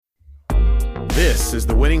This is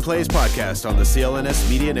the Winning Plays Podcast on the CLNS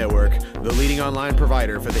Media Network, the leading online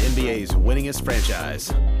provider for the NBA's winningest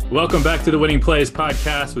franchise. Welcome back to the Winning Plays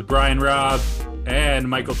Podcast with Brian Robb and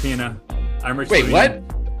Michael Pina. I'm Rich. Wait, Levine.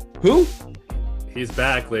 what? Who? He's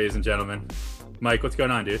back, ladies and gentlemen. Mike, what's going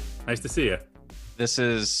on, dude? Nice to see you. This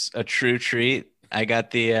is a true treat. I got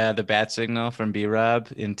the bat signal from B-Rob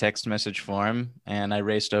in text message form, and I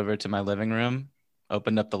raced over to my living room,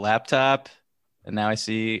 opened up the laptop, and now I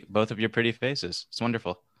see both of your pretty faces. It's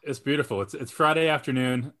wonderful. It's beautiful. It's Friday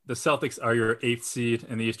afternoon. The Celtics are your 8th seed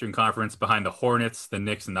in the Eastern Conference behind the Hornets, the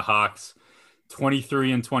Knicks, and the Hawks.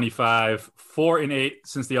 23-25, 4-8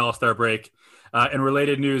 since the All-Star break. In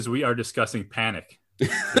related news, we are discussing panic.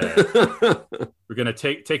 We're going to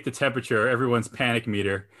take the temperature, everyone's panic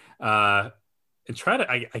meter, and try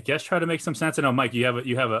to make some sense. I know, Mike, you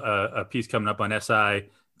have a piece coming up on SI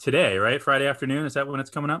today, right? Friday afternoon. Is that when it's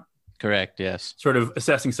coming up? Correct. Yes. Sort of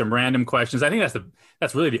assessing some random questions. I think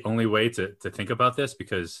that's really the only way to think about this,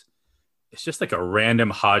 because it's just like a random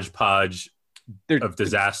hodgepodge of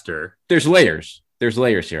disaster. There's layers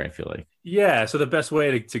here, I feel like. Yeah. So the best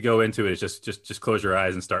way to go into it is just close your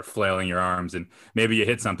eyes and start flailing your arms, and maybe you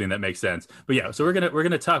hit something that makes sense. But yeah, so we're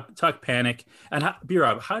gonna talk panic. And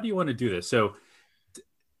B-Rob, how do you want to do this? So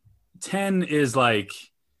 10 is like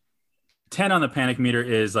 10 on the panic meter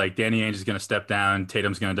is like Danny Ainge is going to step down,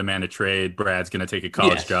 Tatum's going to demand a trade, Brad's going to take a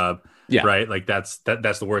college job, right? Like that's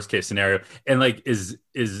the worst case scenario. And like is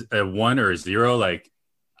a 1 or a 0? Like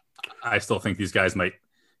I still think these guys might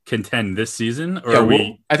contend this season. Or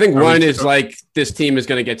I think 1 is like this team is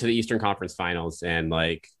going to get to the Eastern Conference Finals and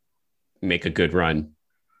like make a good run,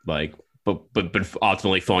 like but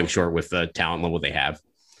ultimately falling short with the talent level they have.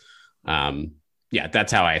 Yeah,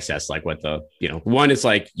 that's how I assess like what the, 1 is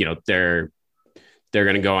like, they're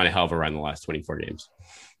going to go on a hell of a run in the last 24 games.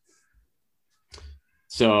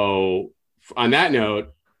 So on that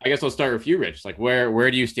note, I guess I'll start with you, Rich. Like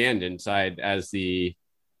where do you stand inside as I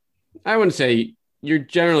wouldn't say you're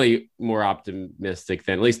generally more optimistic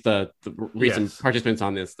than at least the recent participants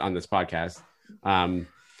on this podcast.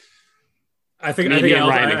 I think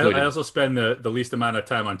I also spend the least amount of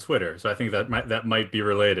time on Twitter, so I think that might be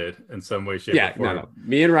related in some way, shape, or form. No.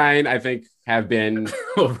 Me and Ryan, I think, have been.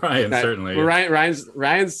 Well, Ryan certainly. Well,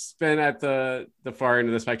 Ryan's been at the far end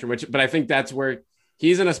of the spectrum, but I think that's where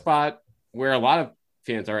he's in a spot where a lot of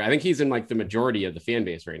fans are. I think he's in like the majority of the fan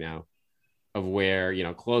base right now, of where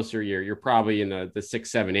closer you're probably in the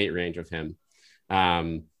 6, 7, 8 range of him.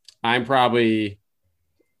 I'm probably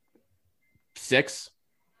 6.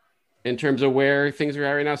 In terms of where things are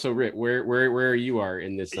at right now. So Rick, where you are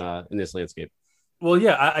in this landscape? Well,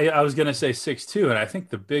 yeah, I was going to say 6 too. And I think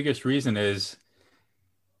the biggest reason is,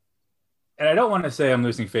 and I don't want to say I'm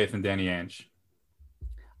losing faith in Danny Ainge.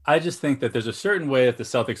 I just think that there's a certain way that the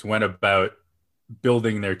Celtics went about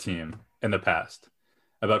building their team in the past,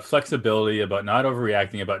 about flexibility, about not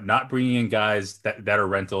overreacting, about not bringing in guys that are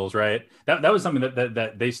rentals, right? That was something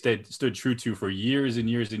that they stood true to for years and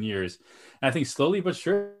years and years. And I think slowly but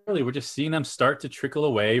surely, we're just seeing them start to trickle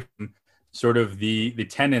away from sort of the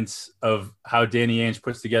tenets of how Danny Ainge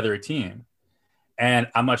puts together a team. And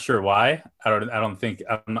I'm not sure why. I don't think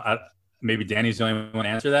maybe Danny's the only one to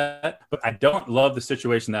answer that, but I don't love the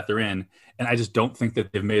situation that they're in. And I just don't think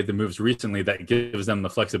that they've made the moves recently that gives them the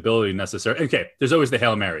flexibility necessary. Okay, there's always the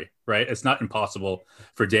Hail Mary, right? It's not impossible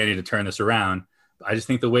for Danny to turn this around. I just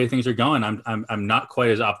think the way things are going, I'm not quite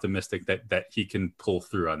as optimistic that he can pull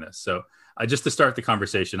through on this. So just to start the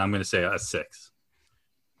conversation, I'm going to say a 6.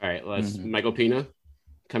 All right, let's Michael Pina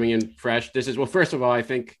coming in fresh. First of all, I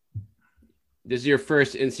think this is your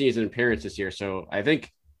first in-season appearance this year. So I think,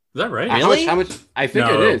 is that right? Really? How much? I think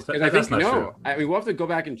it is. I think no. We'll have to go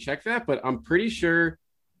back and check that, but I'm pretty sure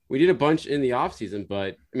we did a bunch in the off season.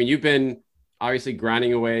 But I mean, you've been obviously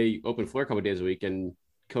grinding away open floor a couple of days a week and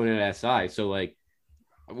Conan at SI. So like,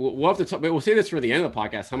 we'll have to talk. But we'll say this for the end of the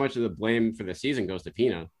podcast. How much of the blame for the season goes to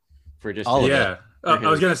Pina for just? All of it. I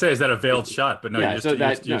was gonna say, is that a veiled shot? But no, you took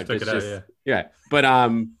it out. Yeah.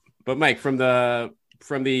 But Mike, from the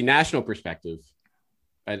national perspective,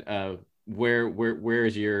 where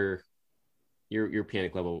is your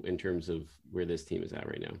panic level in terms of where this team is at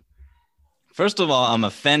right now? First of all, I'm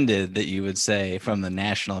offended that you would say from the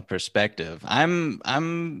national perspective. I'm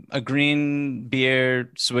a green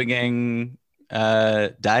beer swigging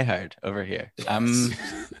diehard over here.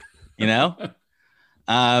 No,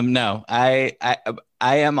 I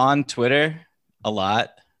am on Twitter a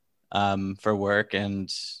lot for work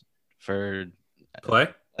and for play.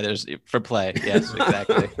 For play, yes,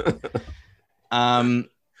 exactly. I'm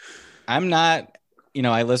not,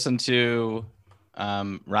 I listen to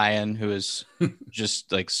Ryan, who is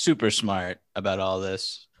just like super smart about all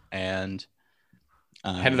this and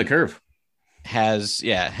Head of the curve.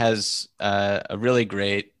 has a really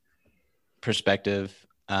great perspective.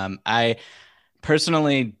 I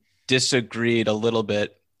personally disagreed a little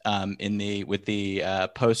bit with the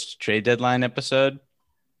post trade deadline episode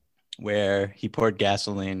where he poured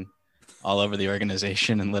gasoline all over the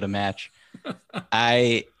organization and lit a match.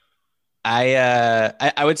 I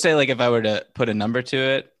would say, like, if I were to put a number to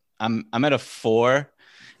it, I'm at a 4,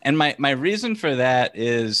 and my reason for that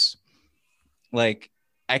is, like,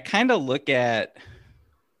 I kind of look at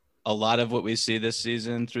a lot of what we see this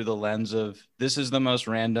season through the lens of this is the most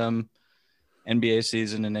random NBA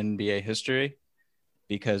season in NBA history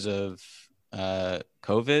because of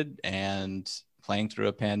COVID and playing through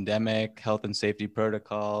a pandemic, health and safety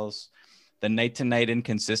protocols, the night-to-night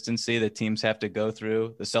inconsistency that teams have to go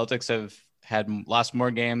through. The Celtics have lost more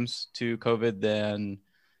games to COVID than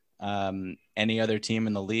any other team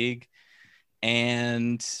in the league.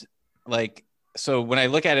 And, like, so when I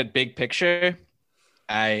look at it big picture,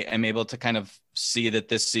 I am able to kind of see that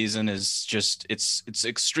this season is just, it's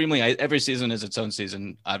extremely, every season is its own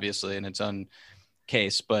season, obviously, in its own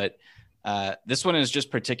case. But this one is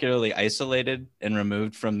just particularly isolated and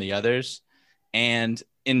removed from the others. And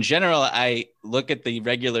in general, I look at the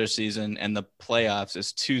regular season and the playoffs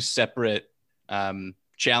as two separate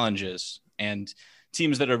challenges. And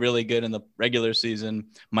teams that are really good in the regular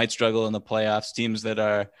season might struggle in the playoffs. Teams that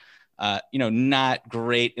are, not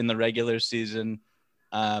great in the regular season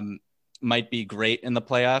might be great in the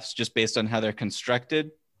playoffs just based on how they're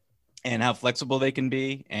constructed and how flexible they can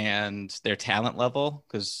be and their talent level.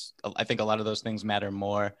 Because I think a lot of those things matter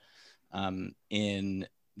more in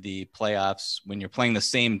the playoffs when you're playing the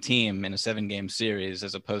same team in a 7-game series,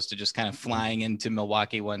 as opposed to just kind of flying into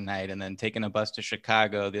Milwaukee one night and then taking a bus to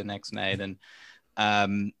Chicago the next night.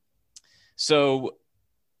 And so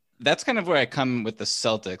that's kind of where I come with the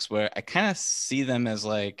Celtics, where I kind of see them as,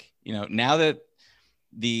 like, now that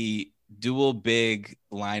the dual big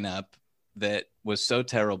lineup that was so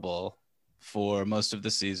terrible for most of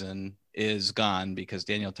the season is gone because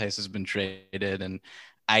Daniel Tice has been traded. And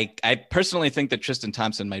I personally think that Tristan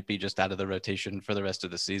Thompson might be just out of the rotation for the rest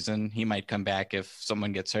of the season. He might come back if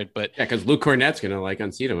someone gets hurt, but yeah, because Luke Cornett's going to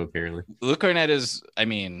unseat him apparently. Luke Cornett is, I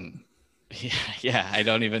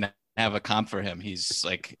don't even have a comp for him. He's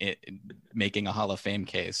making a Hall of Fame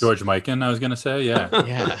case. George Mikan, I was going to say,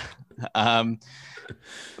 yeah. Yeah.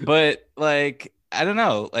 But, like, I don't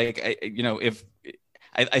know, like, if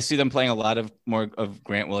I see them playing a lot of more of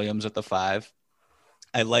Grant Williams at the 5.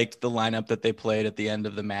 I liked the lineup that they played at the end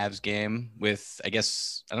of the Mavs game with, I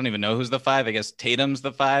guess, I don't even know who's the 5. I guess Tatum's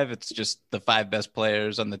the 5. It's just the 5 best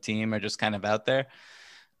players on the team are just kind of out there.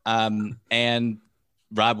 And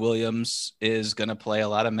Rob Williams is going to play a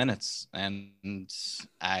lot of minutes, and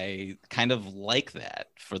I kind of like that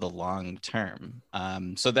for the long term.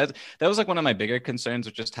 So that was like one of my bigger concerns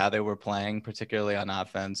with just how they were playing, particularly on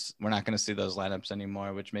offense. We're not going to see those lineups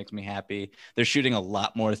anymore, which makes me happy. They're shooting a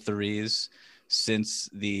lot more threes since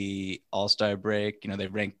the All-Star break. They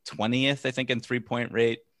ranked 20th, I think, in 3-point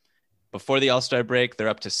rate. Before the All-Star break, they're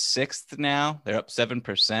up to 6th now. They're up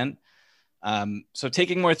 7%. So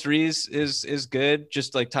taking more threes is good.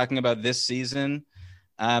 Just like talking about this season.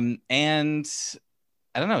 And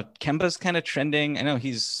I don't know, Kemba's kind of trending. I know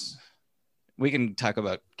we can talk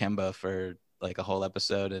about Kemba for like a whole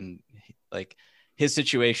episode, and like his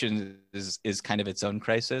situation is kind of its own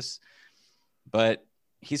crisis, but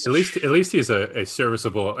he's at least he's a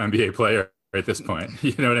serviceable NBA player at this point.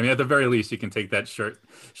 You know what I mean? At the very least, you can take that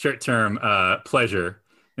short-term pleasure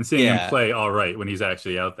in seeing him play all right when he's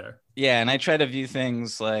actually out there. Yeah, and I try to view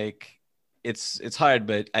things like it's hard,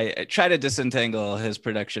 but I try to disentangle his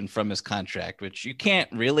production from his contract, which you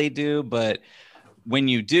can't really do. But when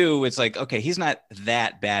you do, it's like, okay, he's not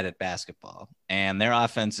that bad at basketball, and their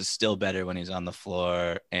offense is still better when he's on the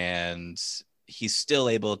floor, and he's still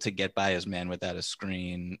able to get by his man without a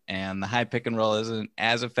screen. And the high pick and roll isn't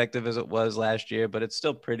as effective as it was last year, but it's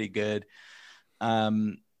still pretty good.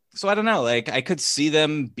 So I don't know, like I could see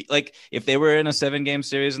them like if they were in a 7-game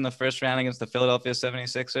series in the first round against the Philadelphia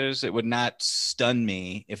 76ers, it would not stun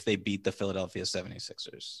me if they beat the Philadelphia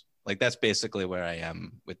 76ers. Like that's basically where I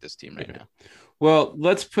am with this team right now. Well,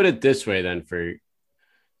 let's put it this way then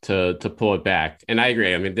to pull it back. And I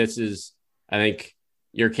agree. I mean, I think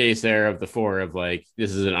your case there of the 4 of like,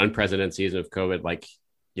 this is an unprecedented season of COVID. Like,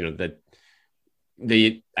 I think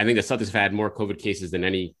the Celtics have had more COVID cases than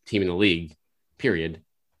any team in the league, period.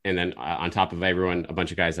 And then on top of everyone, a bunch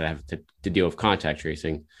of guys that have to deal with contact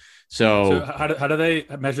tracing. So So how do they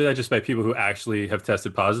measure that? Just by people who actually have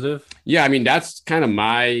tested positive? yeah, I mean that's kind of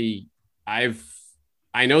I've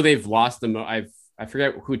I know they've lost the I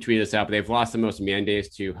forget who tweeted this out, but they've lost the most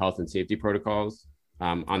mandates to health and safety protocols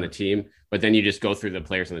on the team. But then you just go through the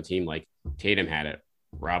players on the team, like Tatum had it,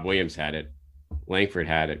 Rob Williams had it, Langford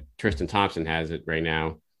had it, Tristan Thompson has it right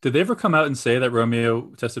now. Did they ever come out and say that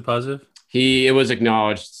Romeo tested positive? It was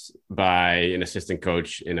acknowledged by an assistant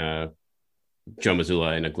coach in a Joe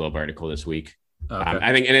Mazzulla in a Globe article this week. Okay.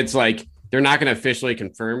 I think, and it's like they're not going to officially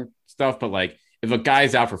confirm stuff, but like if a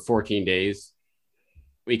guy's out for 14 days,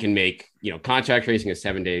 we can make contact tracing is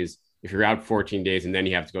 7 days. If you're out 14 days and then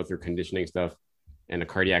you have to go through conditioning stuff and the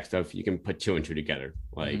cardiac stuff, you can put 2 and 2 together.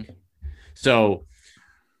 Like so,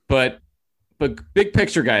 but big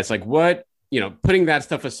picture, guys, like what putting that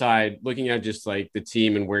stuff aside, looking at just like the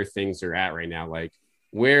team and where things are at right now, like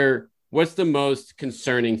what's the most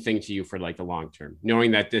concerning thing to you for like the long term,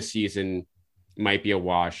 knowing that this season might be a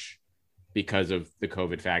wash because of the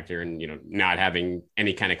COVID factor and, not having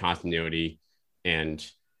any kind of continuity and,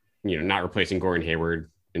 not replacing Gordon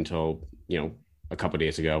Hayward until, a couple of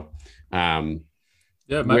days ago.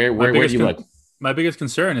 Yeah. Where do you look? My biggest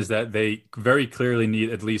concern is that they very clearly need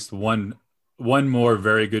at least one more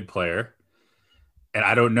very good player. And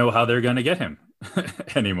I don't know how they're going to get him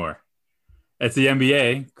anymore. It's the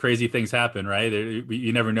NBA. Crazy things happen, right?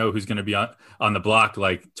 You never know who's going to be on the block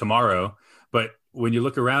like tomorrow. But when you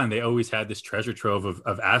look around, they always had this treasure trove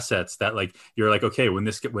of assets that like you're like, okay, when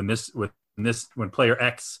player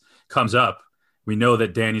X comes up, we know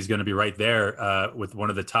that Danny's going to be right there with one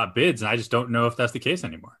of the top bids, and I just don't know if that's the case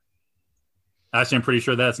anymore. Actually, I'm pretty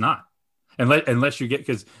sure that's not. Unless you get,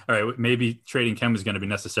 because all right, maybe trading Kemba is going to be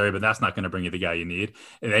necessary, but that's not going to bring you the guy you need.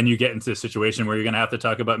 And then you get into a situation where you're going to have to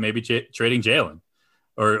talk about maybe trading Jalen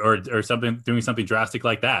or something, doing something drastic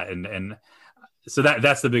like that. And so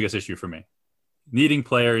that's the biggest issue for me: needing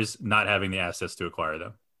players, not having the assets to acquire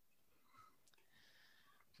them.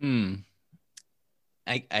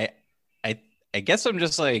 I guess I'm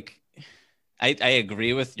just like, I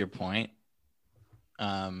agree with your point.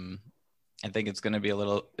 I think it's going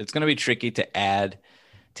to be tricky to add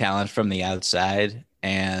talent from the outside.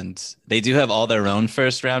 And they do have all their own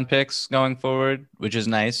first round picks going forward, which is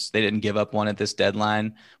nice. They didn't give up one at this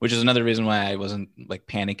deadline, which is another reason why I wasn't like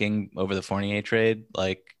panicking over the Fournier trade.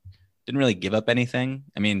 Like didn't really give up anything.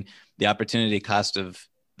 I mean, the opportunity cost of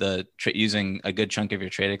using a good chunk of your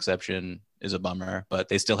trade exception is a bummer, but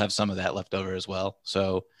they still have some of that left over as well.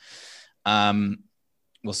 So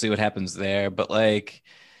we'll see what happens there. But like,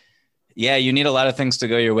 yeah, you need a lot of things to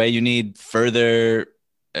go your way. You need further,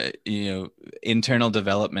 internal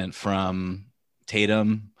development from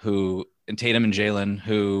Tatum and Jalen,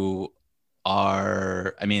 who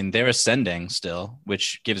are, I mean, they're ascending still,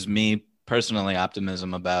 which gives me personally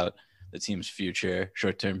optimism about the team's future,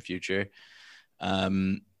 short-term future.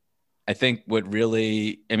 I think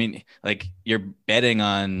like you're betting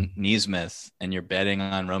on Nesmith and you're betting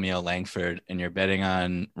on Romeo Langford and you're betting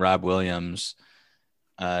on Rob Williams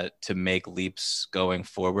to make leaps going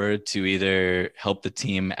forward to either help the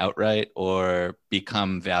team outright or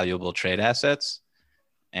become valuable trade assets.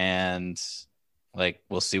 And like,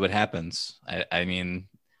 we'll see what happens. I mean,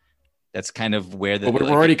 that's kind of where we're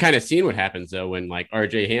already kind of seeing what happens though, when like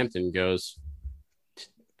RJ Hampton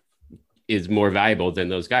is more valuable than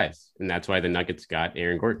those guys. And that's why the Nuggets got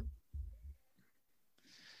Aaron Gordon.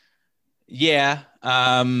 Yeah.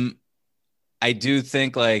 I do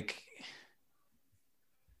think like,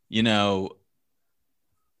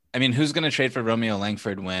 I mean, who's going to trade for Romeo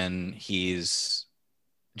Langford when he's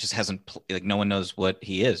just hasn't like no one knows what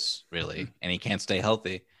he is really, and he can't stay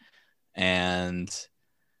healthy. And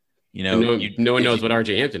no one knows what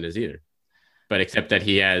RJ Hampton is either, but except that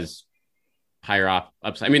he has higher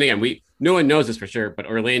upside. I mean, again, no one knows this for sure, but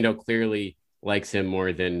Orlando clearly likes him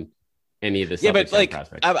more than any of the Celtics but like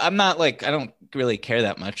prospects. I'm not like, I don't really care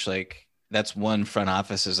that much. Like that's one front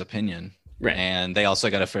office's opinion. Right. And they also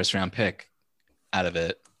got a first round pick out of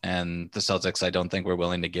it. And the Celtics, I don't think were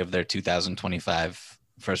willing to give their 2025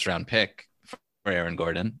 first round pick for Aaron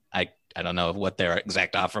Gordon. I don't know what their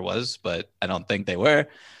exact offer was, but I don't think they were.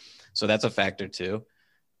 So that's a factor too.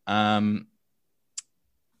 But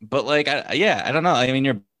like, I don't know. I mean,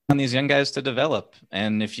 you're on these young guys to develop.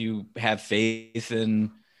 And if you have faith in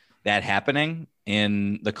that happening,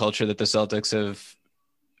 in the culture that the Celtics have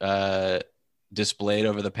displayed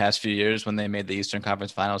over the past few years when they made the Eastern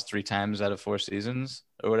Conference Finals 3 times out of 4 seasons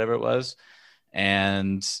or whatever it was.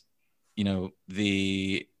 And,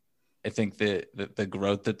 I think the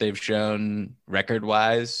growth that they've shown record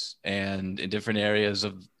wise and in different areas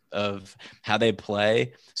of of how they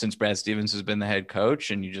play since Brad Stevens has been the head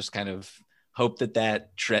coach. And you just kind of hope that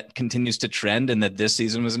continues to trend, and that this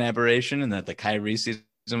season was an aberration, and that the Kyrie season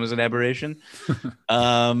was an aberration.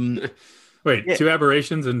 Wait, Yeah. 2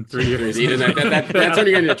 aberrations in 3 years. That's when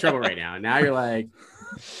you're into trouble right now. Now you're like,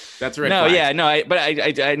 that's a red No, flag. yeah, no,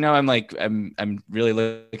 I know I'm really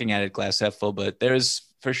looking at it glass half full, but there's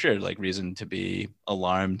for sure like reason to be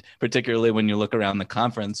alarmed, particularly when you look around the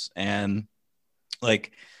conference and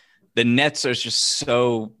like the Nets are just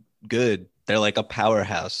so good. They're like a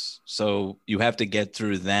powerhouse. So you have to get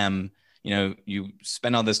through them. You know, you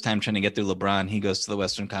spend all this time trying to get through LeBron. He goes to the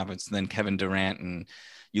Western Conference, and then Kevin Durant, and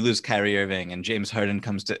you lose Kyrie Irving, and James Harden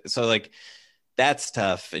comes to. So like that's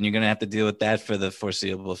tough, and you're gonna have to deal with that for the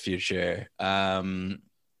foreseeable future. I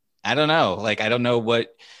don't know. Like I don't know what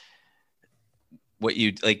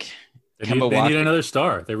you like. They need another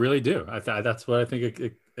star. They really do. That's what I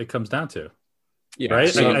think it comes down to. Yeah, right.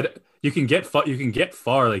 so, Like, you can get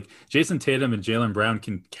far. Like Jason Tatum and Jaylen Brown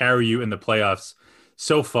can carry you in the playoffs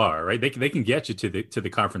so far, right? They can get you to the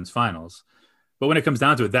conference finals. But when it comes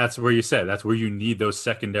down to it, that's where you need those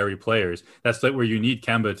secondary players. That's like where you need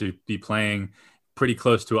Kemba to be playing pretty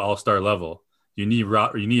close to all-star level. You need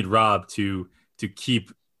Rob to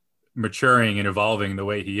keep maturing and evolving the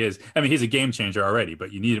way he is. I mean, he's a game changer already,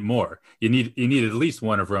 but you need more. You need at least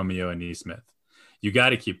one of Romeo and Nesmith. You got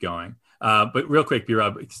to keep going. But real quick,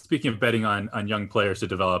 B-Rob, speaking of betting on young players to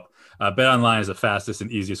develop, BetOnline is the fastest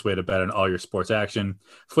and easiest way to bet on all your sports action.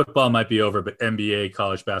 Football might be over, but NBA,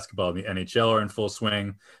 college basketball, and the NHL are in full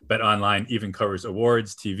swing. BetOnline even covers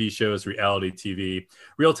awards, TV shows, reality TV,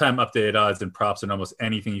 real-time updated odds and props, and almost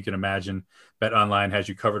anything you can imagine. BetOnline has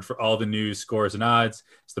you covered for all the news, scores, and odds.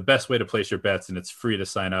 It's the best way to place your bets, and it's free to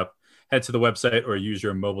sign up. Head to the website or use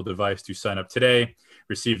your mobile device to sign up today.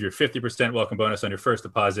 Receive your 50% welcome bonus on your first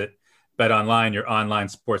deposit. BetOnline, your online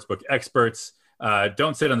sportsbook experts.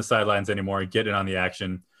 Don't sit on the sidelines anymore. Get in on the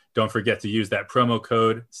action. Don't forget to use that promo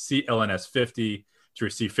code CLNS50 to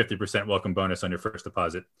receive 50% welcome bonus on your first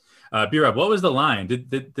deposit. B-Rob, what was the line?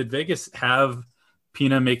 Did Vegas have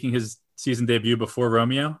Pina making his season debut before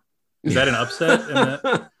Romeo? Is that an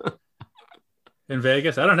upset in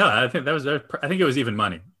Vegas? I don't know. I think it was even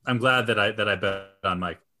money. I'm glad that I bet on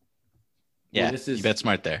Mike. Yeah, well, you bet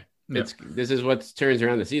smart there. This is what turns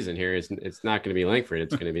around the season here. It's not going to be Langford.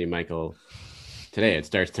 It's going to be Michael today. It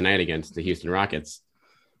starts tonight against the Houston Rockets.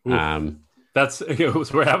 We're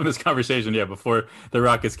having this conversation, before the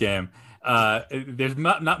Rockets game. There's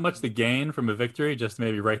not much to gain from a victory, just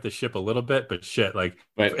maybe right the ship a little bit, but a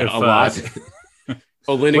lot.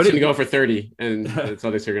 Linux can go for 30, and the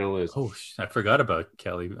Celtics are going to lose. Oh, I forgot about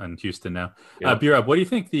Kelly and Houston now. Yeah. B-Rob, what do you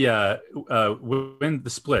think the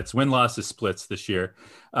win-losses splits this year?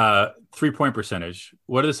 3-point percentage.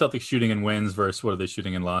 What are the Celtics shooting in wins versus what are they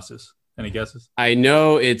shooting in losses? Any guesses? I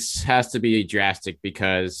know it has to be drastic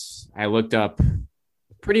because I looked up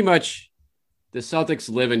pretty much the Celtics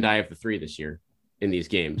live and die of the three this year in these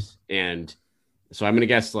games. And so I'm going to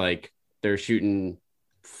guess like they're shooting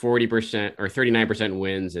 40% or 39%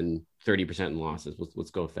 wins and 30% in losses.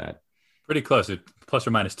 Let's go with that. Pretty close, plus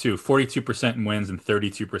or minus 2, 42% in wins and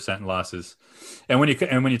 32% in losses. And when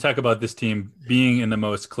you talk about this team being in the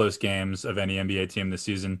most close games of any NBA team this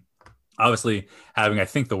season, obviously having, I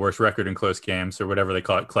think, the worst record in close games or whatever they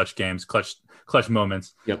call it, clutch games, clutch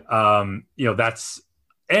moments. Yep. That's,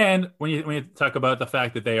 and when you talk about the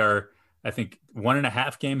fact that they are, I think,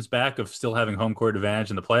 1.5 games back of still having home court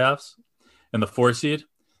advantage in the playoffs and the 4 seed,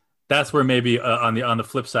 that's where maybe on the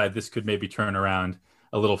flip side, this could maybe turn around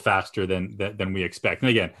a little faster than we expect. And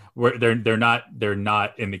again, they're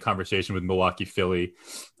not in the conversation with Milwaukee, Philly,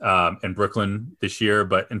 and Brooklyn this year.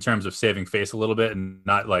 But in terms of saving face a little bit and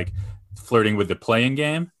not like flirting with the play-in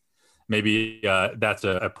game, maybe that's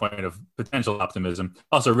a point of potential optimism.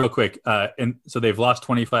 Also, real quick, and so they've lost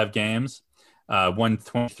 25 games, won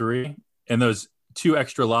 23. In those 2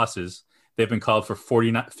 extra losses, they've been called for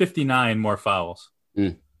 59 more fouls.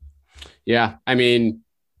 Mm. Yeah, I mean,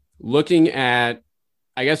 looking at,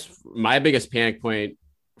 I guess my biggest panic point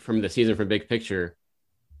from the season from big picture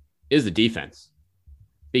is the defense,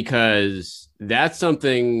 because that's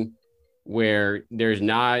something where there's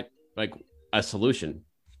not like a solution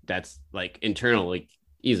that's like internally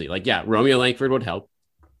easy. Like, yeah, Romeo Langford would help.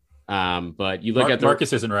 But you look at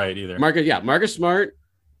Marcus isn't right either. Marcus Smart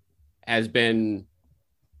has been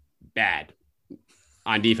bad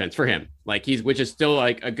on defense for him. Like which is still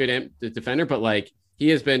like a good defender, but like he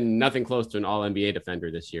has been nothing close to an all NBA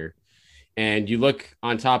defender this year. And you look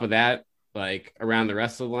on top of that, like around the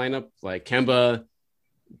rest of the lineup, like Kemba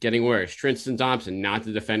getting worse, Tristan Thompson, not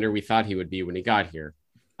the defender we thought he would be when he got here.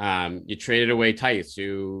 You traded away Tice,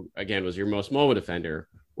 who again was your most mobile defender.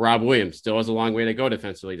 Rob Williams still has a long way to go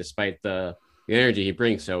defensively, despite the energy he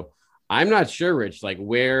brings. So I'm not sure, Rich, like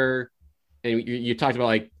where, and you talked about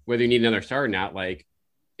like whether you need another starter or not. Like,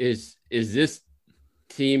 is this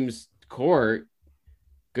team's core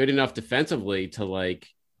good enough defensively to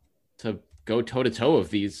go toe to toe with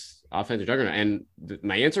these offensive juggernaut? And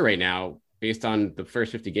my answer right now, based on the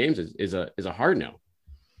first 50 games, is a hard no.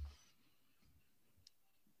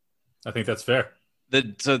 I think that's fair. The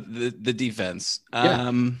defense,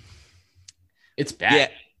 it's bad. Yeah,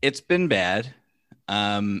 it's been bad.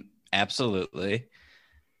 Absolutely.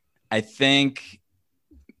 I think,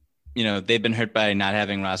 they've been hurt by not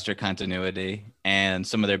having roster continuity, and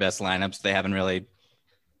some of their best lineups they haven't really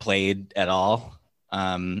played at all.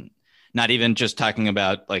 Not even just talking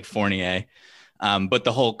about like Fournier, but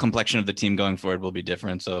the whole complexion of the team going forward will be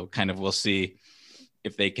different. So kind of we'll see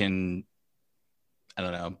if they can, I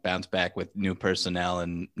don't know, bounce back with new personnel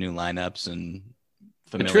and new lineups and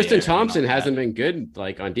but Tristan Thompson hasn't been good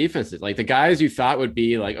like on defenses. Like the guys you thought would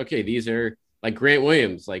be like, okay, these are like Grant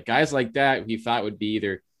Williams, like guys like that you thought would be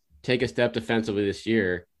either take a step defensively this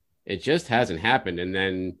year. It just hasn't happened. And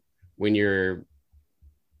then when your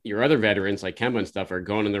other veterans like Kemba and stuff are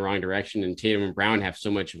going in the wrong direction, and Tatum and Brown have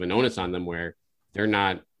so much of an onus on them where they're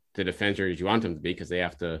not the defenders you want them to be because they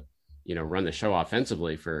have to, run the show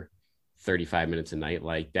offensively for 35 minutes a night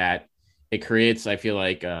like that. It creates, I feel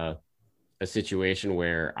like, a situation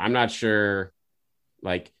where I'm not sure,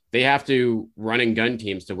 like they have to run and gun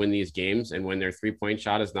teams to win these games. And when their 3-point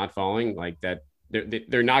shot is not falling like that,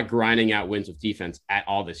 they're not grinding out wins with defense at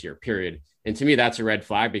all this year, period. And to me, that's a red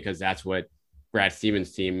flag because that's what Brad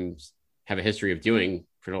Stevens teams have a history of doing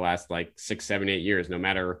for the last like 6, 7, 8 years, no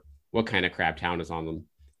matter what kind of crap town is on them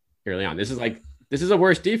early on. This is a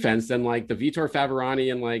worse defense than like the Vitor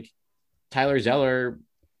Faverani and like Tyler Zeller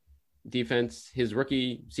defense his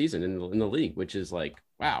rookie season in the league, which is like,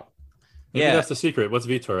 wow. Maybe that's the secret. What's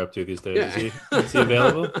Vitor up to these days? Yeah. Is he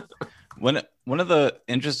available? One of the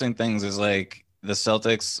interesting things is like the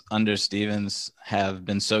Celtics under Stevens have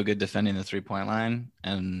been so good defending the 3-point line.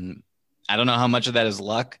 And I don't know how much of that is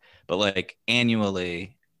luck, but like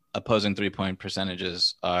annually opposing 3-point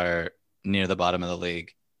percentages are near the bottom of the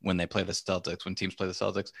league when they play the Celtics, when teams play the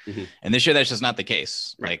Celtics. Mm-hmm. And this year, that's just not the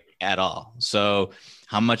case, like at all. So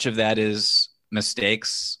how much of that is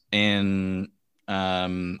mistakes in,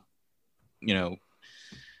 not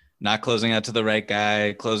closing out to the right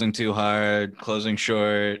guy, closing too hard, closing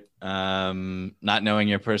short, not knowing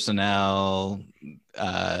your personnel,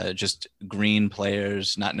 just green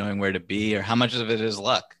players, not knowing where to be, or how much of it is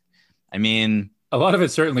luck? I mean, a lot of it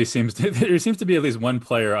certainly there seems to be at least one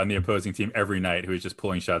player on the opposing team every night who is just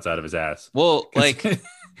pulling shots out of his ass. Well, like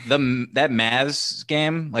that Mavs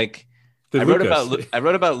game, like I wrote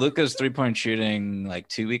about Luka's 3-point shooting like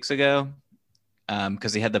 2 weeks ago,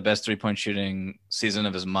 because he had the best 3-point shooting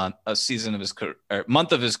month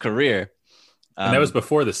of his career. And that was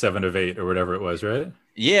before the 7 of 8 or whatever it was, right?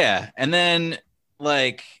 Yeah, and then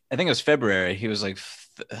like I think it was February, he was like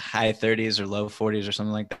high 30s or low 40s or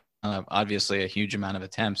something like that. Obviously a huge amount of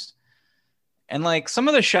attempts, and like some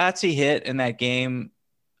of the shots he hit in that game,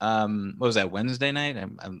 what was that, Wednesday night?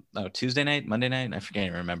 Tuesday night, Monday night, I can't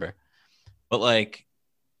even remember, but like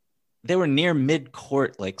they were near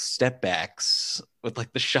mid-court like step backs with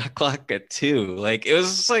like the shot clock at 2. Like it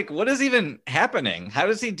was just like, what is even happening? How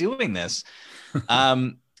is he doing this?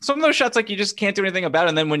 Some of those shots, like you just can't do anything about it.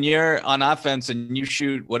 And then when you're on offense and you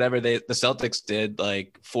shoot whatever the Celtics did,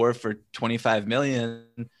 like 4 for 25 million,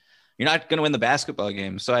 you're not going to win the basketball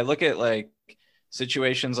game. So I look at like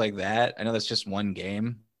situations like that. I know that's just one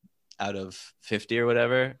game out of 50 or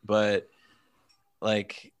whatever, but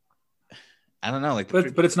like, I don't know. Like,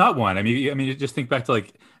 but it's not one. I mean, you just think back to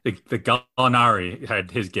like the Gallinari had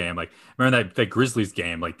his game. Like, remember that Grizzlies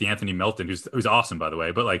game, like the Anthony Melton, who's awesome, by the way.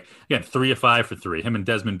 But like, again, 3 of 5 for 3. Him and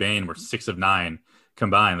Desmond Bane were 6 of 9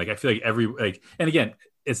 combined. Like, I feel like and again,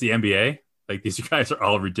 it's the NBA. Like, these guys are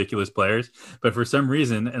all ridiculous players, but for some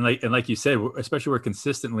reason, and like you said, especially where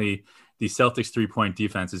consistently the Celtics 3-point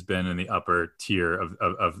defense has been in the upper tier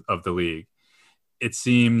of the league, it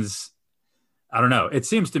seems, I don't know. It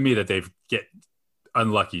seems to me that they've get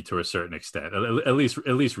unlucky to a certain extent, at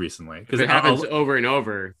least recently. Because it happens over and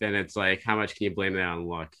over, then it's like, how much can you blame that on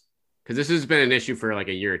luck? Because this has been an issue for like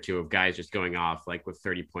a year or two of guys just going off like with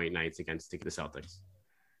 30-point nights against the Celtics.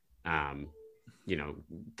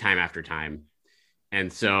 Time after time.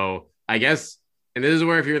 And so I guess, and this is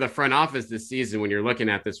where if you're the front office this season, when you're looking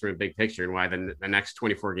at this from a big picture and why the next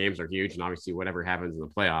 24 games are huge, and obviously whatever happens in the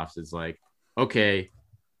playoffs is like, okay,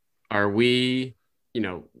 are we,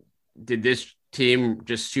 did this team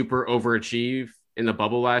just super overachieve in the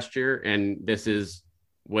bubble last year, and this is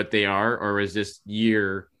what they are, or is this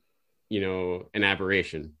year, an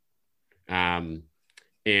aberration? And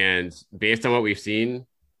based on what we've seen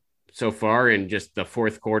so far, and just the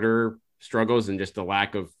fourth quarter struggles and just the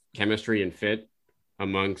lack of chemistry and fit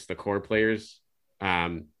amongst the core players,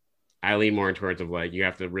 I lean more towards of like, you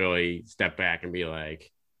have to really step back and be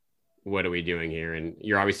like, what are we doing here? And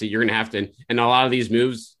you're going to have to, and a lot of these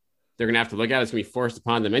moves, they're going to have to look at, it's going to be forced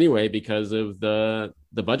upon them anyway, because of the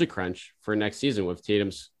budget crunch for next season with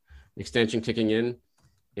Tatum's extension kicking in.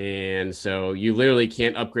 And so you literally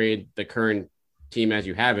can't upgrade the current team as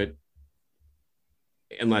you have it,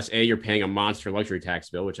 unless A, you're paying a monster luxury tax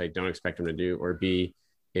bill, which I don't expect them to do, or B,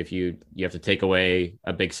 if you have to take away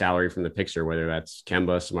a big salary from the picture, whether that's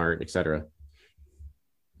Kemba, Smart, etc.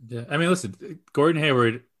 Yeah, I mean, listen, Gordon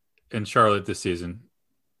Hayward in Charlotte this season,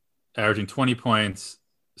 averaging 20 points,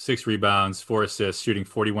 6 rebounds, 4 assists, shooting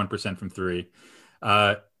 41% from 3.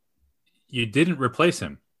 You didn't replace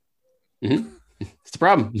him. Mm-hmm. It's the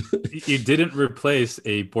problem. You didn't replace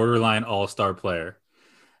a borderline all-star player,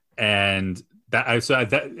 and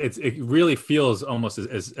it really feels almost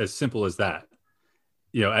as simple as that.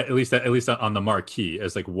 At least on the marquee,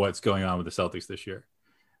 as like what's going on with the Celtics this year.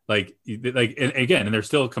 And they're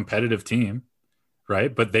still a competitive team,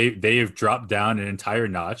 right? But they have dropped down an entire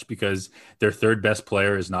notch because their third best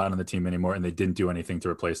player is not on the team anymore, and they didn't do anything to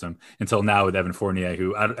replace him until now with Evan Fournier,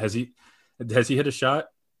 who has he hit a shot?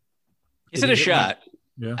 He's hit a shot.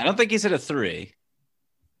 Yeah, I don't think he's hit a 3.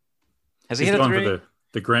 Has he he's hit a going 3? for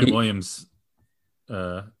the Grant Williams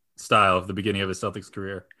style of the beginning of his Celtics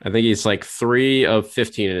career. I think he's like 3 of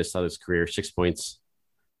 15 in his Celtics career, 6 points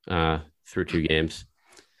through 2 games.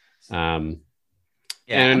 I'm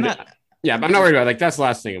not worried about, like, that's the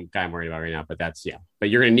last thing I'm worried about right now, but but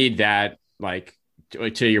you're going to need that, like,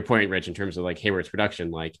 to your point, Rich, in terms of like Hayward's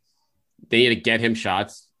production, like they need to get him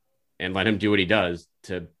shots and let him do what he does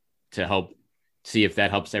to help see if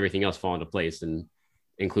that helps everything else fall into place, and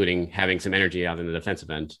including having some energy out in the defensive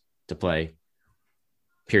end to play.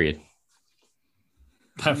 Period.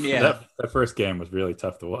 That first game was really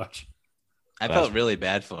tough to watch. I felt really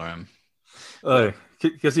bad for him.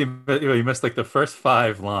 Because he missed like the first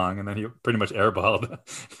 5 long, and then he pretty much airballed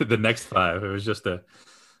the next 5. It was just a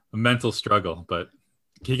mental struggle, but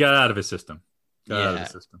he got out of his system.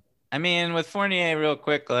 I mean, with Fournier, real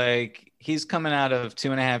quick, like he's coming out of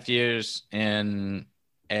 2.5 years in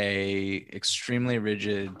a extremely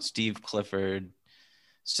rigid Steve Clifford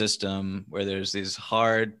system where there's these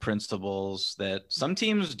hard principles that some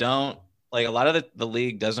teams don't, like a lot of the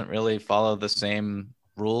league doesn't really follow the same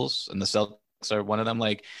rules, and the Celtics are one of them.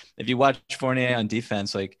 Like if you watch Fournier on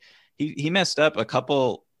defense, like he messed up a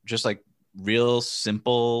couple just like real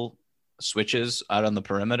simple switches out on the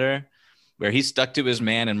perimeter where he stuck to his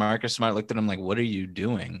man, and Marcus Smart looked at him like, what are you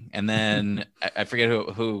doing? And then I forget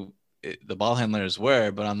who the ball handlers were,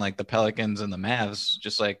 but on like the Pelicans and the Mavs,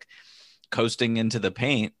 just like coasting into the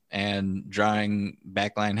paint and drawing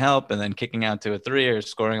backline help and then kicking out to a 3 or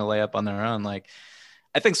scoring a layup on their own. Like,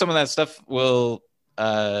 I think some of that stuff will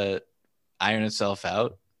iron itself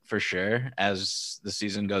out for sure as the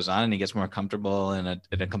season goes on and he gets more comfortable in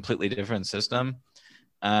a completely different system.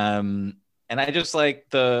 And I just like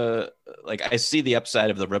I see the upside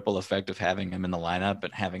of the ripple effect of having him in the lineup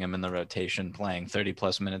and having him in the rotation playing 30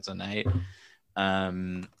 plus minutes a night.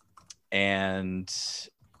 And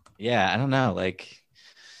yeah, I don't know. Like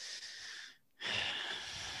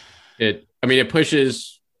it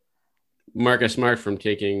pushes Marcus Smart from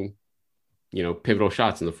taking, pivotal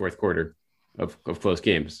shots in the fourth quarter of close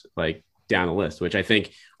games, like down the list, which I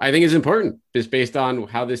think is important just based on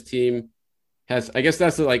how this team has, I guess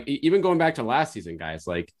that's like, even going back to last season, guys,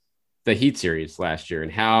 like the Heat series last year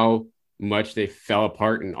and how much they fell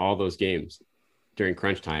apart in all those games during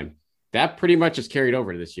crunch time, that pretty much is carried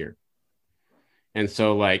over to this year. And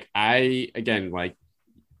so and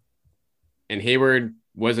Hayward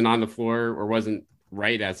wasn't on the floor or wasn't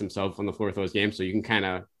right as himself on the floor with those games. So you can kind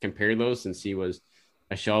of compare those and see was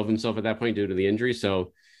a shell of himself at that point due to the injury.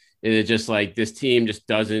 So it is just like this team just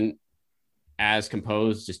doesn't as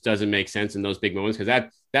composed, just doesn't make sense in those big moments. Cause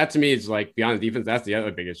that to me is like beyond the defense. That's the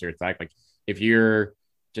other biggest attack. Like if you're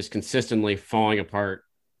just consistently falling apart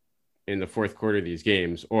in the fourth quarter of these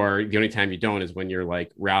games, or the only time you don't is when you're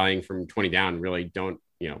like rallying from 20 down, really don't,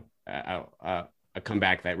 a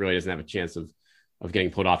comeback that really doesn't have a chance of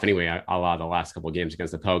getting pulled off anyway, a lot of the last couple of games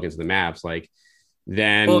against the Pelicans and the Mavs,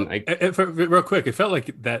 real quick, it felt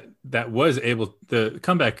like that was able, the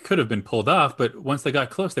comeback could have been pulled off, but once they got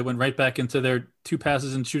close, they went right back into their 2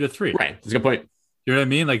 passes and shoot a 3. Right. That's a good point. You know what I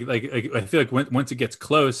mean? Like I feel like once it gets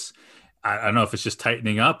close I don't know if it's just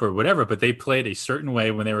tightening up or whatever, but they played a certain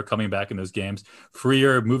way when they were coming back in those games,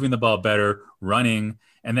 freer, moving the ball better, running.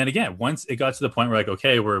 And then again, once it got to the point where like,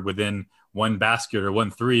 okay, we're within one basket or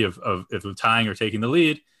 1-3 of tying or taking the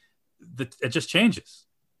lead, it just changes.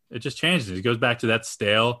 It just changes. It goes back to that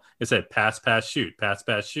stale, it said pass, shoot, pass,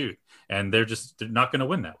 shoot. And they're not going to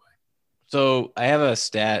win that way. So I have a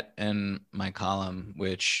stat in my column,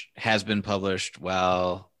 which has been published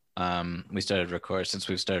while we've started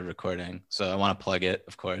recording. So I want to plug it,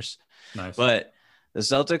 of course. Nice. But the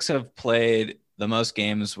Celtics have played the most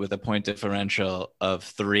games with a point differential of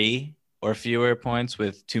 3 or fewer points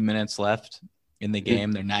with 2 minutes left in the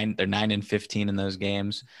game. They're 9-15 in those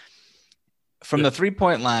games. From the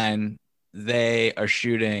 3-point line, they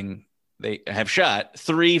have shot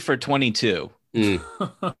 3 for 22 in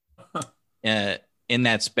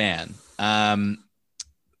that span.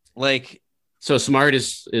 So Smart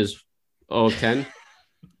is 0-10.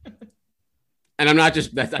 And I'm not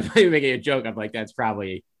even making a joke. I'm like, that's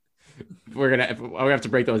probably, we're going to have to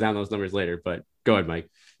break those numbers later, but go ahead, Mike.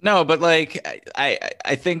 No, but like,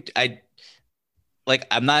 I think I'm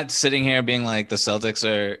not sitting here being like the Celtics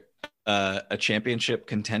are a championship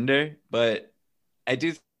contender, but I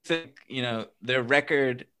do think, their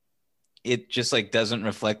record, it just like doesn't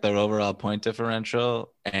reflect their overall point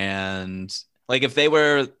differential. And like, if they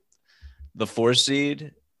were the 4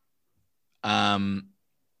 seed, how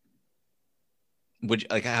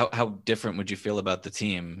different would you feel about the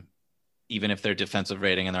team, even if their defensive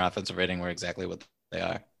rating and their offensive rating were exactly what they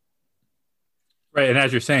are? Right. And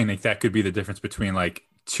as you're saying, like that could be the difference between like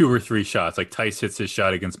 2 or 3 shots, like Tice hits his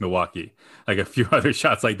shot against Milwaukee, like a few other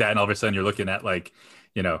shots like that. And all of a sudden you're looking at like,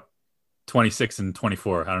 26 and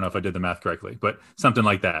 24. I don't know if I did the math correctly, but something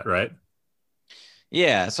like that. Right.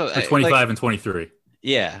 Yeah. So or 25 and 23.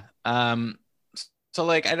 Yeah. So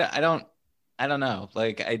like, I don't know.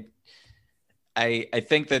 Like I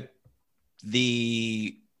think that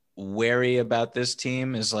the wary about this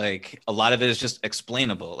team is like a lot of it is just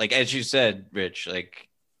explainable. Like, as you said, Rich, like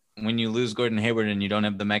when you lose Gordon Hayward and you don't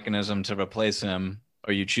have the mechanism to replace him,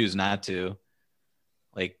 or you choose not to,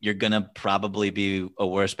 like you're going to probably be a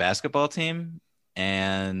worse basketball team.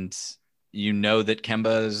 And that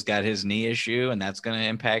Kemba's got his knee issue and that's going to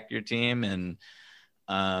impact your team. And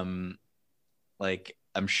like,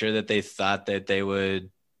 I'm sure that they thought that they would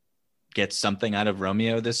get something out of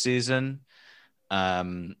Romeo this season.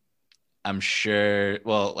 I'm sure.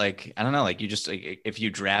 Well, like, I don't know, like you just, like, if you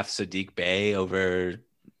draft Sadiq Bey over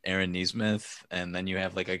Aaron Nesmith, and then you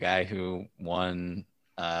have like a guy who won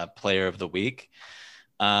player of the week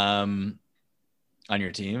on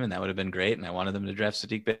your team, and that would have been great. And I wanted them to draft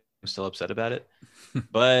Sadiq Bey. I'm still upset about it,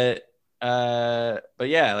 but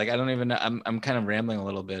yeah, like, I don't even know. I'm kind of rambling a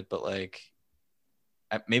little bit, but like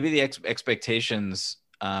maybe the expectations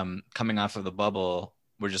coming off of the bubble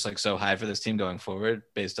were just like so high for this team going forward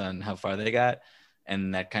based on how far they got.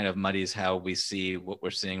 And that kind of muddies how we see what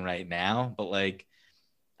we're seeing right now. But like,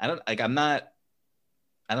 I'm not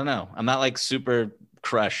like super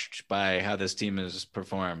crushed by how this team has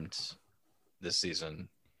performed this season.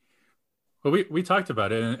 Well, we talked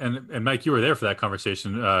about it, and Mike, you were there for that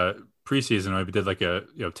conversation preseason. We did like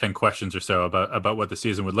 10 questions or so about what the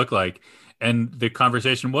season would look like, and the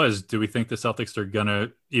conversation was, do we think the Celtics are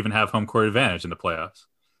gonna even have home court advantage in the playoffs?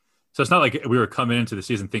 So it's not like we were coming into the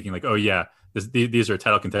season thinking like, oh yeah, these are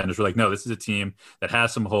title contenders. We're like, no, this is a team that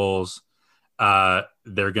has some holes.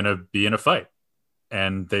 They're gonna be in a fight,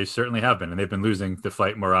 and they certainly have been, and they've been losing the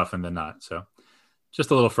fight more often than not. So just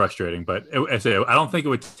a little frustrating, but I don't think it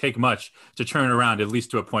would take much to turn around, at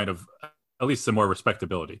least to a point of at least some more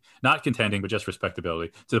respectability, not contending, but just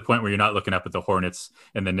respectability, to the point where you're not looking up at the Hornets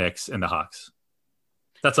and the Knicks and the Hawks.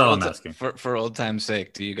 That's all I'm asking. For old time's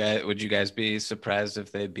sake, would you guys be surprised if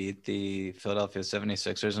they beat the Philadelphia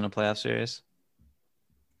 76ers in a playoff series?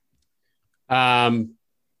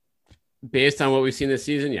 Based on what we've seen this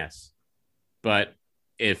season, yes. But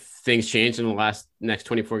if things change in the next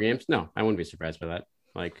 24 games, no, I wouldn't be surprised by that.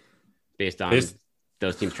 Like, based on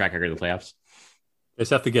those teams' track record in the playoffs, they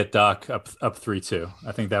just have to get Doc up 3-2.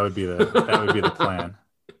 I think that would be the plan.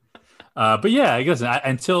 But yeah, I guess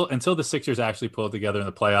until the Sixers actually pull it together in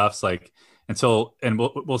the playoffs, and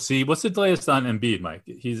we'll see. What's the latest on Embiid, Mike?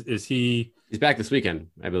 He's back this weekend,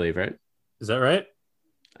 I believe, right? Is that right?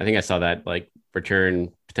 I think I saw that, like,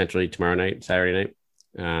 return potentially tomorrow night, Saturday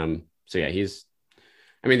night. So yeah,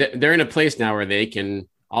 they're in a place now where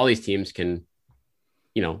all these teams can,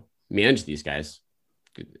 manage these guys.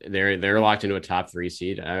 They're locked into a top 3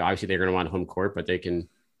 seed. Obviously they're going to want home court, but they can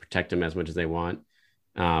protect them as much as they want.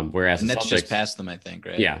 Whereas and the that's Celtics just past them, I think,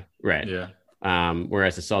 right? Yeah. Right. Yeah.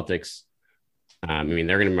 Whereas the Celtics, I mean,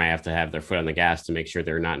 they're going to might have to have their foot on the gas to make sure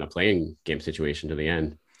they're not in a playing game situation to the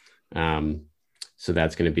end. So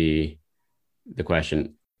that's going to be the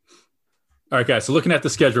question. All right, guys. So looking at the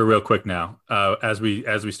schedule real quick now, as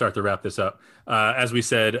we start to wrap this up, as we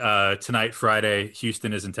said tonight, Friday,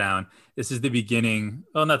 Houston is in town. This is the beginning.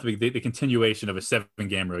 Well, not the continuation of a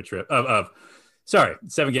 7-game road trip.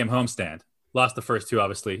 7-game homestand. Lost the first 2,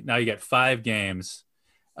 obviously. Now you get 5 games: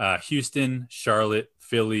 Houston, Charlotte,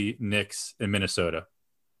 Philly, Knicks, and Minnesota.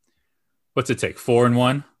 What's it take?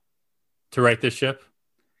 4-1 to right this ship?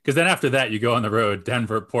 Because then after that, you go on the road: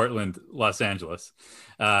 Denver, Portland, Los Angeles.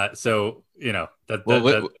 So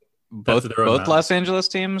both Los Angeles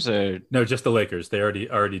teams, or no, just the Lakers. They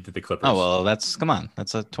already did the Clippers. Oh well, that's a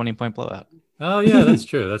 20-point blowout. Oh yeah, that's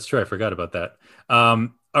true. That's true. I forgot about that. All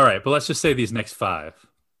right, but let's just say these next 5.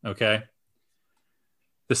 Okay,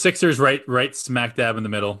 the Sixers right smack dab in the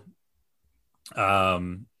middle.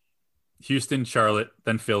 Houston, Charlotte,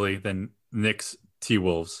 then Philly, then Knicks,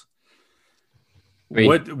 T-Wolves. I mean,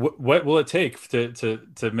 what will it take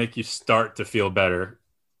to make you start to feel better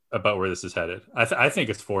about where this is headed? I think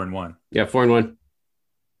it's 4-1. Yeah, 4-1.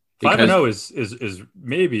 5-0 is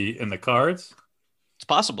maybe in the cards. It's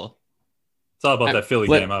possible. It's all about that Philly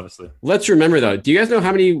game, obviously. Let's remember though. Do you guys know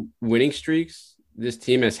how many winning streaks this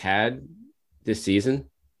team has had this season?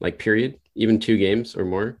 Like period, even 2 games or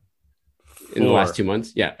more in the last 2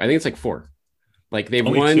 months. Yeah, I think it's like 4. Like they've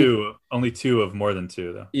won only 2 of more than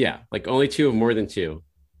 2 though. Yeah, like only 2 of more than 2.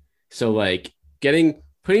 So like putting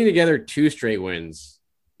together 2 straight wins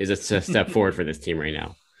is a step forward for this team right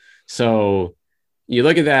now. So you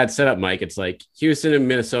look at that setup, Mike. It's like Houston and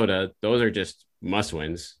Minnesota; those are just must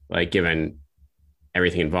wins, like given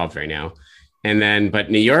everything involved right now. And then, but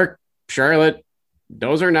New York, Charlotte,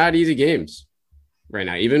 those are not easy games right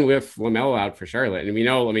now, even with LaMelo out for Charlotte. And we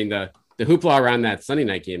know, I mean, the hoopla around that Sunday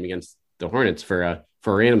night game against the Hornets for a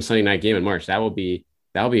random Sunday night game in March, that'll be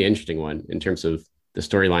an interesting one in terms of the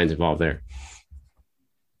storylines involved there.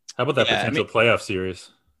 How about that potential playoff series?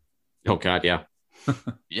 Oh God, yeah.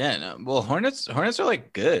 Yeah, no. Well, Hornets are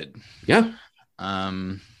like good. Yeah.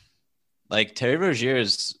 Like Terry Rozier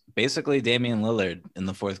is basically Damian Lillard in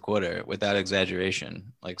the fourth quarter without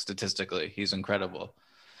exaggeration. Like statistically, he's incredible.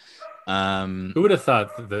 Who would have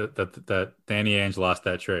thought that Danny Ainge lost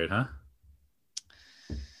that trade, huh?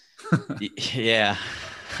 Yeah.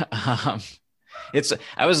 I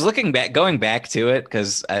was going back to it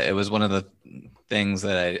because it was one of the things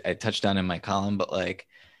that I touched on in my column, but like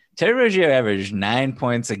Terry Rozier averaged 9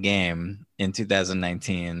 points a game in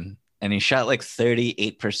 2019, and he shot like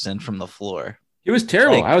 38% from the floor. He was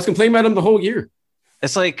terrible. Like, I was complaining about him the whole year.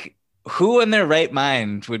 It's like, who in their right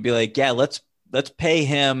mind would be like, yeah, let's pay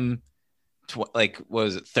him like, what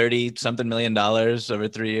was it, $30-something million over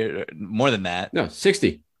 3 years? More than that. No,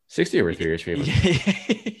 60 over 3 years.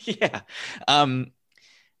 Yeah.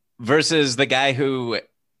 Versus the guy who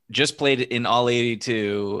just played in all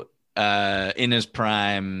 82 in his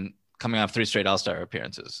prime, coming off 3 straight All-Star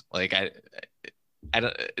appearances. Like I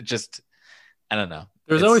don't know.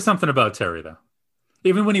 There's always something about Terry though.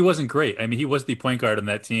 Even when he wasn't great. I mean, he was the point guard on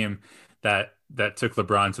that team that took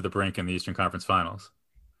LeBron to the brink in the Eastern Conference Finals.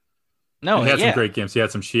 No, and he had some great games. She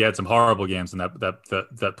had some horrible games in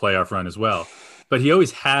that playoff run as well. But he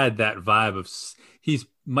always had that vibe of he's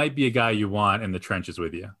might be a guy you want in the trenches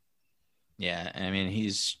with you. Yeah, I mean,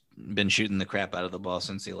 he's been shooting the crap out of the ball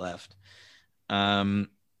since he left. I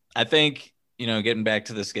think, getting back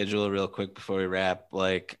to the schedule real quick before we wrap,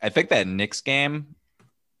 like I think that Knicks game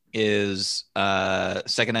is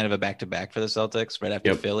second night of a back-to-back for the Celtics right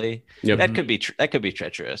after Philly. Yep. That could be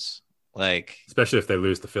treacherous. Like, especially if they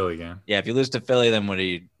lose the Philly game. Yeah, if you lose to Philly, then what do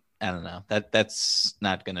you? I don't know. That's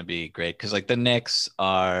not going to be great because like the Knicks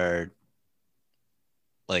are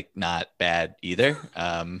like not bad either.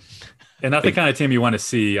 And not the kind of team you want to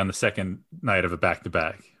see on the second night of a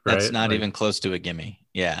back-to-back. Right? That's not even close to a gimme.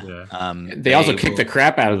 Yeah. They also kicked the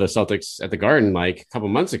crap out of the Celtics at the Garden like a couple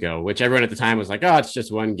months ago, which everyone at the time was like, "Oh, it's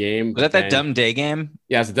just one game." Was that dumb day game?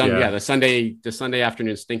 Yeah, it's a dumb. Yeah, the Sunday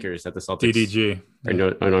afternoon stinkers that the Celtics DDG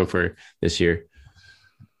are known for this year.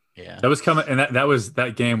 Yeah, that was coming, and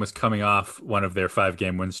that game was coming off one of their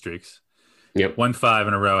 5-game win streaks. Yep, won 5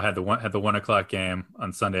 in a row. Had the 1 o'clock game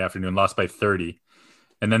on Sunday afternoon, lost by 30,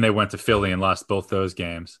 and then they went to Philly and lost both those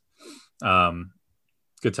games.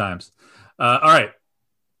 Good times. All right.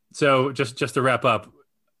 So just to wrap up,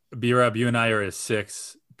 B-Rob, you and I are at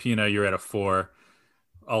 6. Pina, you're at a 4.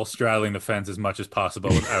 All straddling the fence as much as possible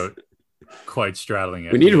without quite straddling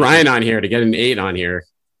it. We need Ryan on here to get an 8 on here.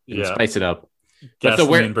 Yeah, spice it up.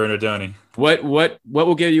 Gasoline Bernardoni. What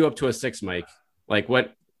will get you up to a 6, Mike? Like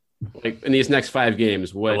what Like in these next 5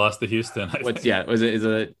 games, I what? lost to Houston. What's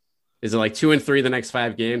is it like 2-3 the next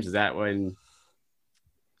 5 games? Is that when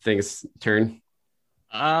things turn?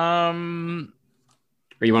 Or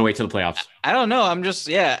you want to wait till the playoffs? I don't know. I'm just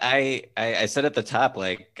I said at the top,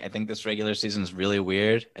 like, I think this regular season is really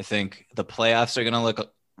weird. I think the playoffs are gonna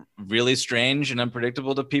look really strange and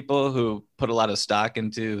unpredictable to people who put a lot of stock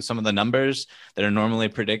into some of the numbers that are normally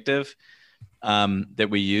predictive, that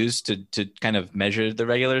we use to kind of measure the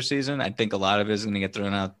regular season. I think a lot of it is going to get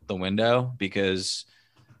thrown out the window because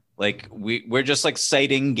like we're just like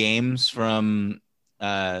citing games from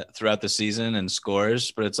throughout the season and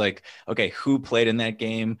scores, but it's like, okay, who played in that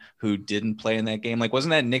game, who didn't play in that game? Like,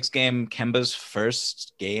 wasn't that Knicks game Kemba's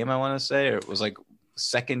first game, I want to say, or it was like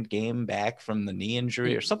second game back from the knee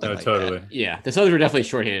injury or something like totally. that. Yeah, the Celtics were definitely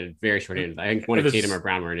shorthanded, very shorthanded. I think one of There's- Tatum or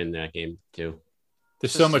Brown were in that game too.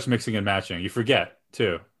 There's so much mixing and matching. You forget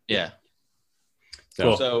too. Yeah.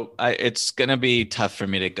 Cool. So it's going to be tough for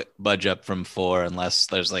me to budge up from 4 unless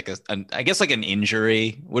there's like I guess like an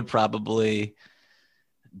injury would probably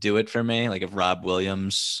do it for me. Like if Rob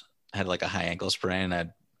Williams had like a high ankle sprain,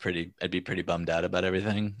 I'd be pretty bummed out about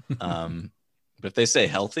everything. But if they stay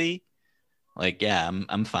healthy, like, yeah,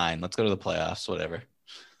 I'm fine. Let's go to the playoffs, whatever.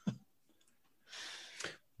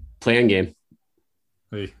 Play-in game.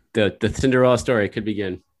 Hey. The Cinderella story could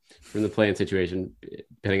begin from the play-in situation,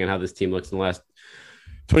 depending on how this team looks in the last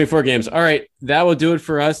 24 games. All right, that will do it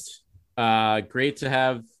for us. Great to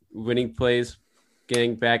have Winning Plays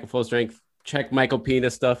gang back at full strength. Check Michael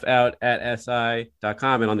Pina's stuff out at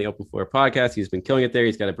si.com and on the Open Floor podcast. He's been killing it there.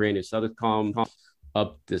 He's got a brand new Celtics column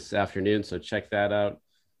up this afternoon, so check that out.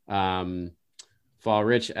 Follow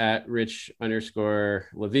Rich at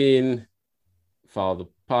Rich_Levine. Follow the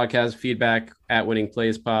podcast feedback at Winning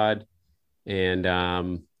Plays Pod.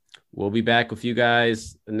 And we'll be back with you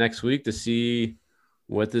guys next week to see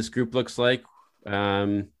what this group looks like,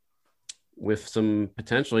 with some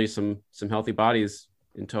potentially some healthy bodies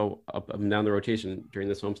until up and down the rotation during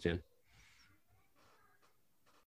this homestand.